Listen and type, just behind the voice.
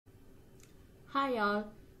Hi all,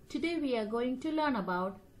 today we are going to learn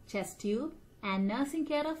about chest tube and nursing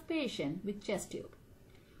care of patient with chest tube.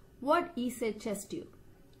 What is a chest tube?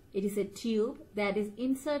 It is a tube that is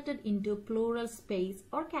inserted into pleural space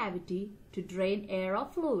or cavity to drain air or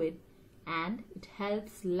fluid, and it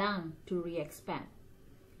helps lung to re-expand.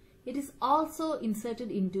 It is also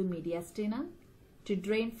inserted into mediastinum to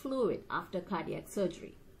drain fluid after cardiac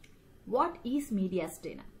surgery. What is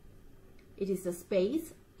mediastinum? It is the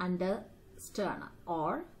space under sternum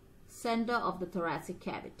or center of the thoracic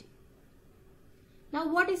cavity.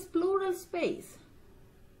 Now, what is pleural space?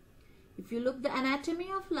 If you look the anatomy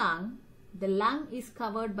of lung, the lung is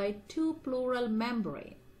covered by two pleural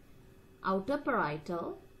membrane, outer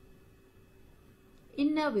parietal,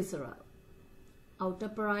 inner visceral. Outer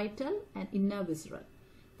parietal and inner visceral.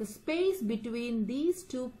 The space between these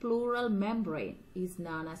two pleural membrane is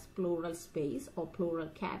known as pleural space or pleural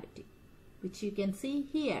cavity, which you can see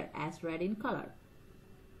here as red in color.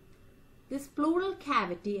 This pleural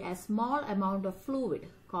cavity has small amount of fluid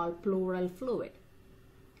called pleural fluid.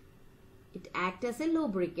 It acts as a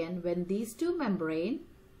lubricant when these two membranes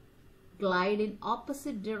glide in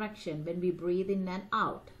opposite direction when we breathe in and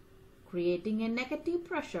out, creating a negative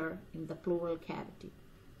pressure in the pleural cavity,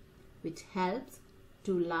 which helps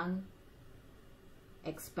to lung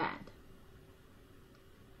expand.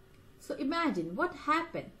 So imagine what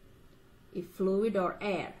happens if fluid or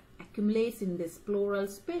air accumulates in this pleural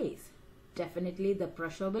space. Definitely the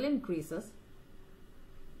pressure will increases,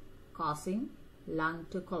 causing lung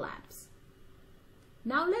to collapse.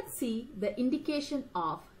 Now let's see the indication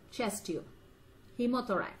of chest tube.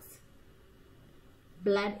 Hemothorax,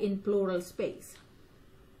 blood in pleural space.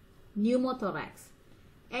 Pneumothorax,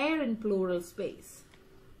 air in pleural space.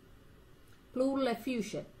 Pleural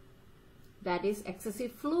effusion, that is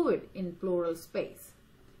excessive fluid in pleural space.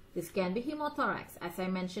 This can be hemothorax, as I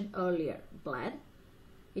mentioned earlier, blood.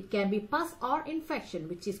 It can be pus or infection,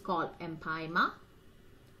 which is called empyema,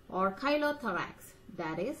 or chylothorax,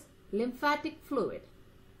 that is lymphatic fluid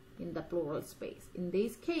in the pleural space. In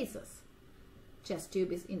these cases, chest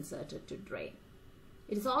tube is inserted to drain.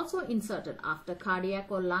 It is also inserted after cardiac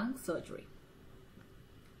or lung surgery.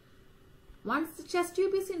 Once the chest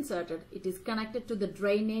tube is inserted, it is connected to the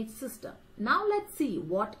drainage system. Now let's see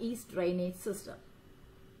what is drainage system.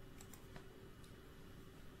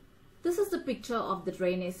 This is the picture of the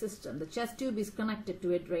drainage system. The chest tube is connected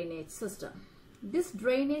to a drainage system. This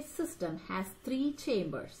drainage system has three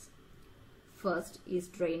chambers. First is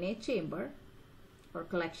drainage chamber or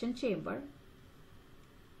collection chamber,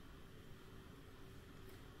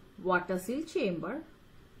 water seal chamber,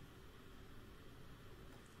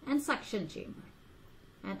 and suction chamber.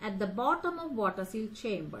 And at the bottom of water seal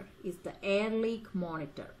chamber is the air leak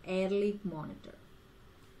monitor.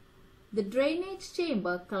 The drainage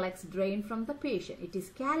chamber collects drain from the patient. It is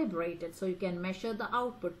calibrated so you can measure the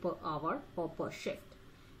output per hour or per shift.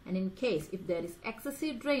 And in case if there is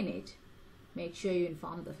excessive drainage, make sure you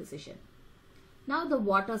inform the physician. Now the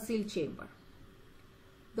water seal chamber.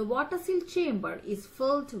 The water seal chamber is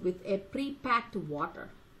filled with a pre-packed water,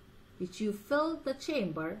 which you fill the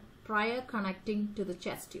chamber prior connecting to the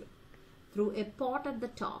chest tube through a port at the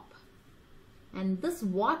top. And this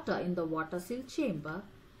water in the water seal chamber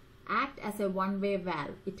act as a one-way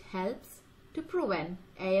valve. It helps to prevent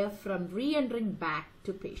air from re-entering back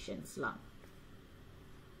to patient's lung.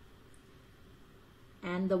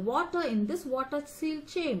 And the water in this water seal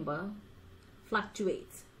chamber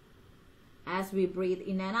fluctuates as we breathe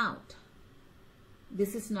in and out.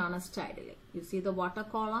 This is known as tidally. You see the water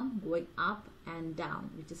column going up and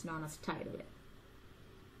down, which is known as tidally.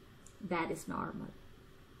 That is normal.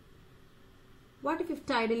 What if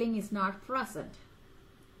tidling is not present?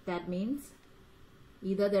 That means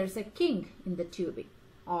either there is a kink in the tubing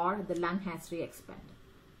or the lung has re-expanded.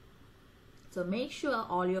 So make sure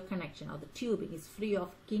all your connection or the tubing is free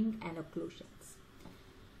of kink and occlusions.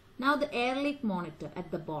 Now the air leak monitor at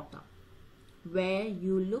the bottom, where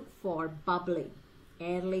you look for bubbling,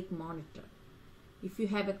 air leak monitor. If you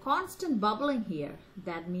have a constant bubbling here,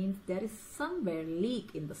 that means there is somewhere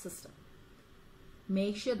leak in the system.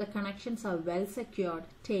 Make sure the connections are well secured,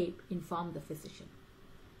 tape, inform the physician.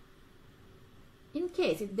 In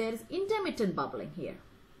case if there is intermittent bubbling here,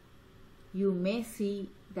 you may see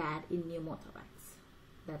that in pneumothorax.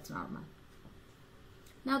 That's normal.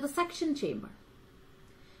 Now the suction chamber.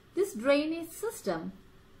 This drainage system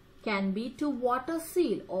can be to water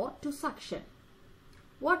seal or to suction.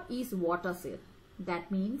 What is water seal?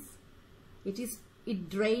 That means it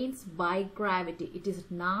drains by gravity. It is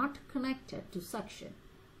not connected to suction.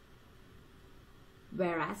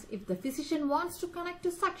 Whereas if the physician wants to connect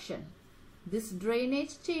to suction, this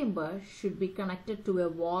drainage chamber should be connected to a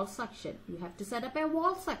wall suction. You have to set up a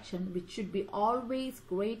wall suction which should be always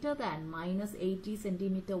greater than minus 80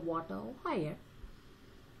 centimeter water or higher,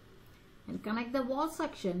 and connect the wall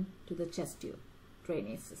suction to the chest tube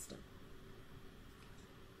drainage system.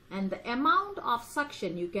 And the amount of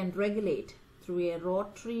suction you can regulate through a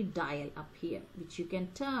rotary dial up here, which you can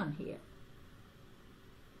turn here.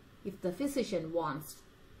 If the physician wants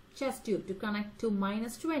chest tube to connect to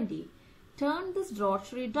minus 20, turn this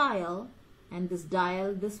rotary dial, and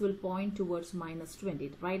this will point towards minus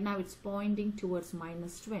 20. Right now it's pointing towards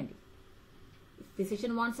minus 20. If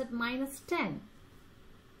physician wants at minus 10,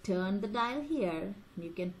 turn the dial here and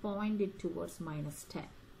you can point it towards minus 10.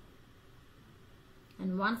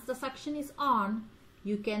 And once the suction is on,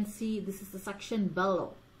 you can see this is the suction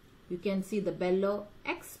bellow. You can see the bellow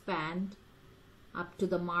expand up to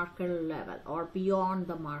the marker level or beyond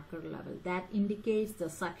the marker level. That indicates the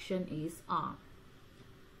suction is on.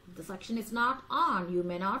 If the suction is not on, you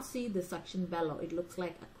may not see the suction bellow. It looks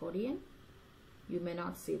like accordion. You may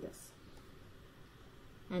not see this.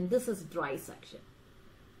 And this is dry suction.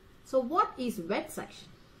 So what is wet suction?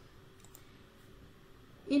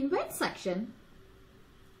 In wet suction,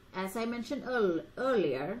 as I mentioned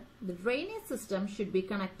earlier, the drainage system should be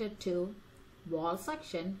connected to wall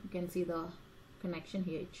suction. You can see the connection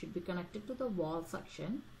here. It should be connected to the wall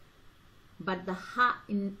suction. But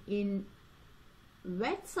in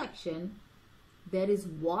wet suction, there is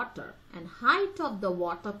water, and height of the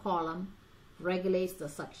water column regulates the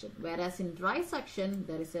suction. Whereas in dry suction,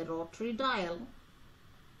 there is a rotary dial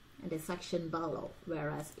and a suction bellow.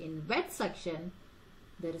 Whereas in wet suction,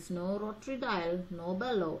 there is no rotary dial, no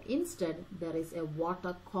bellow. Instead, there is a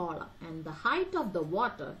water column, and the height of the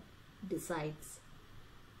water decides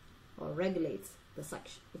or regulates the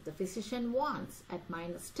suction. If the physician wants at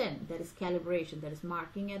minus 10, there is calibration, there is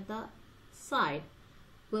marking at the side,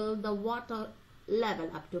 fill the water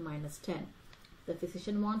level up to minus 10. If the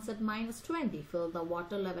physician wants at minus 20, fill the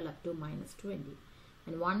water level up to minus 20.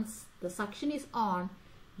 And once the suction is on,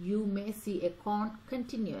 you may see a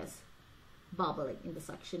continuous bubbling in the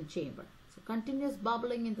suction chamber. So continuous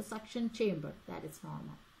bubbling in the suction chamber, that is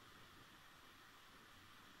normal.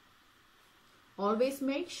 Always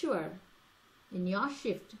make sure in your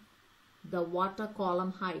shift the water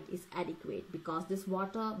column height is adequate, because this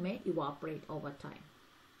water may evaporate over time.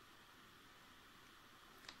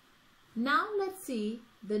 Now let's see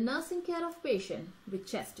the nursing care of patient with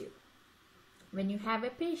chest tube. When you have a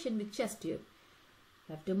patient with chest tube,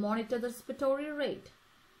 you have to monitor the respiratory rate,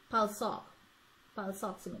 pulse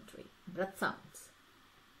oximetry, breath sounds.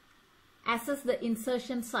 Assess the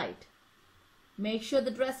insertion site. Make sure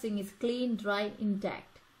the dressing is clean, dry,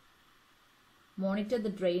 intact. Monitor the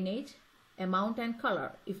drainage, amount and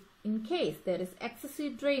color. If in case there is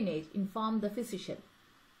excessive drainage, inform the physician.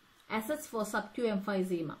 Assess for subacute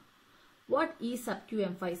emphysema. What is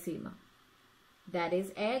subacute emphysema? That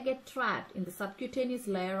is, air gets trapped in the subcutaneous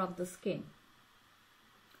layer of the skin.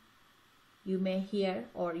 You may hear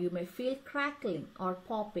or you may feel crackling or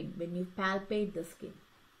popping when you palpate the skin.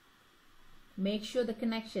 Make sure the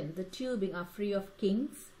connection, the tubing are free of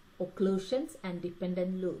kinks, occlusions and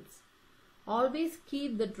dependent loops. Always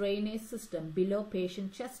keep the drainage system below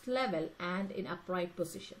patient chest level and in upright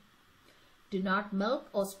position. Do not milk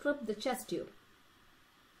or strip the chest tube.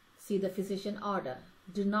 See the physician order.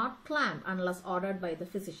 Do not clamp unless ordered by the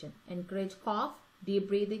physician. Encourage cough, deep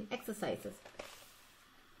breathing exercises.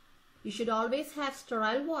 You should always have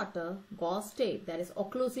sterile water, gauze tape, that is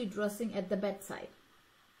occlusive dressing at the bedside.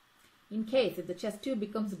 In case if the chest tube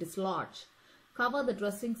becomes dislodged, cover the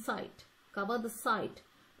dressing site. Cover the site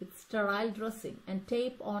with sterile dressing and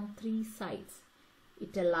tape on 3 sides.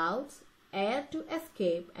 It allows air to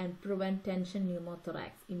escape and prevent tension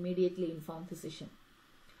pneumothorax. Immediately inform physician.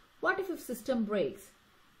 What if system breaks?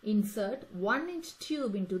 Insert 1-inch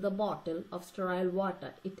tube into the bottle of sterile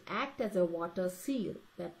water. It acts as a water seal.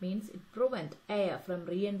 That means it prevents air from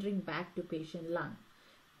re-entering back to patient lung.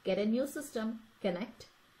 Get a new system, connect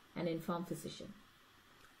and inform physician.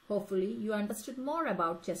 Hopefully you understood more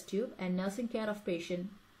about chest tube and nursing care of patient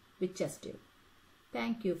with chest tube.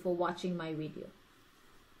 Thank you for watching my video.